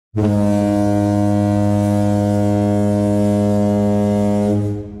Well,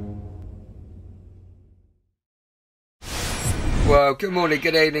 good morning,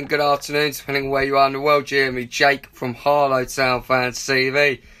 good evening, good afternoon, depending on where you are in the world. Jeremy, Jake from Harlow Fans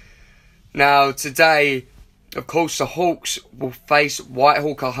TV. Now, today, of course, the Hawks will face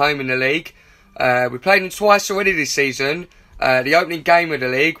Whitehawk at home in the league. We played them twice already this season. The opening game of the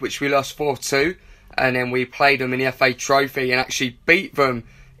league, which we lost 4-2, and then we played them in the FA Trophy and actually beat them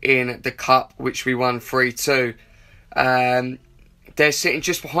in the Cup, which we won 3-2. They're sitting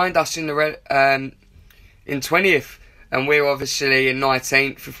just behind us in the in 20th. And we're obviously in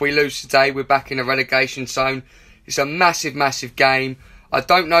 19th. If we lose today, we're back in the relegation zone. It's a massive, massive game. I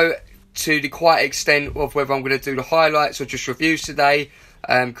don't know to the quite extent of whether I'm going to do the highlights or just reviews today.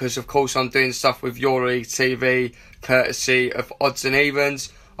 Because, of course, I'm doing stuff with Your League TV, courtesy of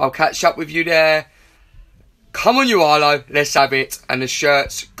Oddsunevens. I'll catch up with you there. Come on, you Harlow. Let's have it. And the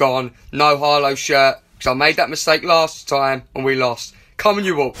shirt's gone. No Harlow shirt. Because I made that mistake last time and we lost. Come on,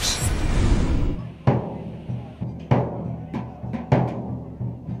 you Hawks.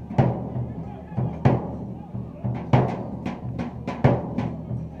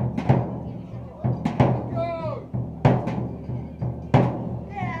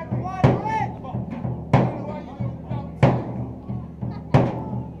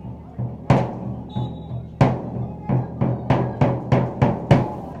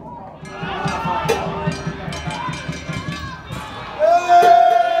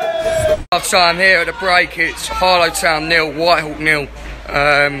 So I'm here at the break. It's Harlow Town 0, Whitehawk 0.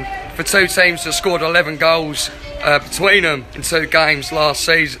 For two teams that scored 11 goals between them in two games last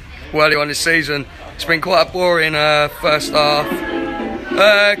season, early on this season. It's been quite a boring first half.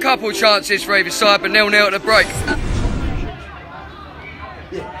 A couple of chances for either side, but 0-0 at the break.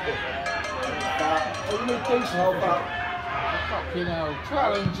 Fucking hell,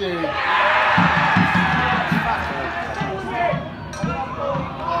 challenging.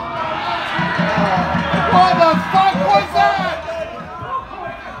 What the fuck was that?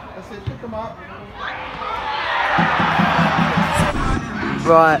 That's it, pick them up.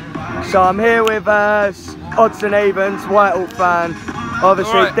 Right, so I'm here with Oddsunevens, Whitehawk fan.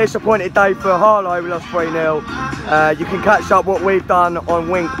 Obviously, disappointed day for Harlow, we lost 3-0. You can catch up what we've done on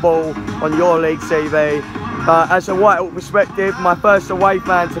Wink Ball on Your League TV. As a Whitehawk perspective, my first away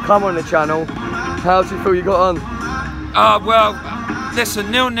fan to come on the channel, how do you feel you got on? Well, listen,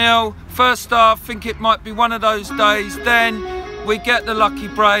 0-0. First half, I think it might be one of those days. Then we get the lucky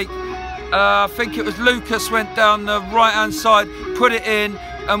break. I think it was Lucas went down the right hand side, put it in,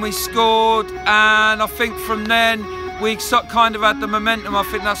 and we scored. And I think from then we kind of had the momentum. I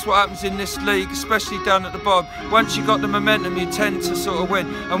think that's what happens in this league, especially down at the bottom. Once you got the momentum, you tend to sort of win.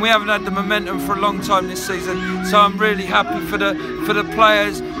 And we haven't had the momentum for a long time this season. So I'm really happy for the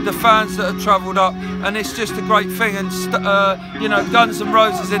players, the fans that have travelled up, and it's just a great thing. And you know, Guns N'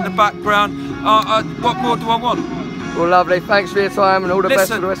 Roses in the background. What more do I want? Well, lovely. Thanks for your time and all the best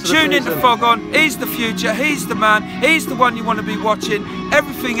for the rest of the season. Tune in to Fog On. He's the future. He's the man. He's the one you want to be watching.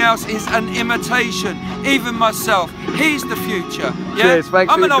 Everything else is an imitation. Even myself. He's the future. Yeah? Cheers.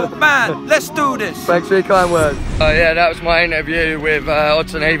 Thanks. I'm an old man. Let's do this. Thanks for your kind words. Yeah, that was my interview with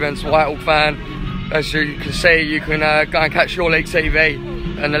Oddsunevens, Whitehawk fan. As you can see, you can go and catch Your League TV,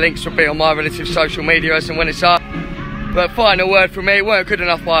 and the links will be on my relative social media as and when it's up. But final word from me, it weren't good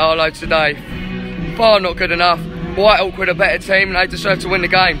enough by Harlow today. Far not good enough. Whitehawk were the better team and they deserve to win the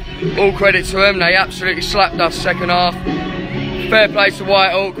game. All credit to them, they absolutely slapped us second half. Fair play to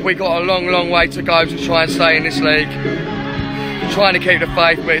Whitehawk, we got a long, long way to go to try and stay in this league. Trying to keep the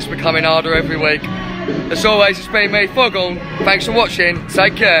faith, but it's becoming harder every week. As always, it's been me, Fog On. Thanks for watching,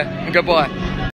 take care and goodbye.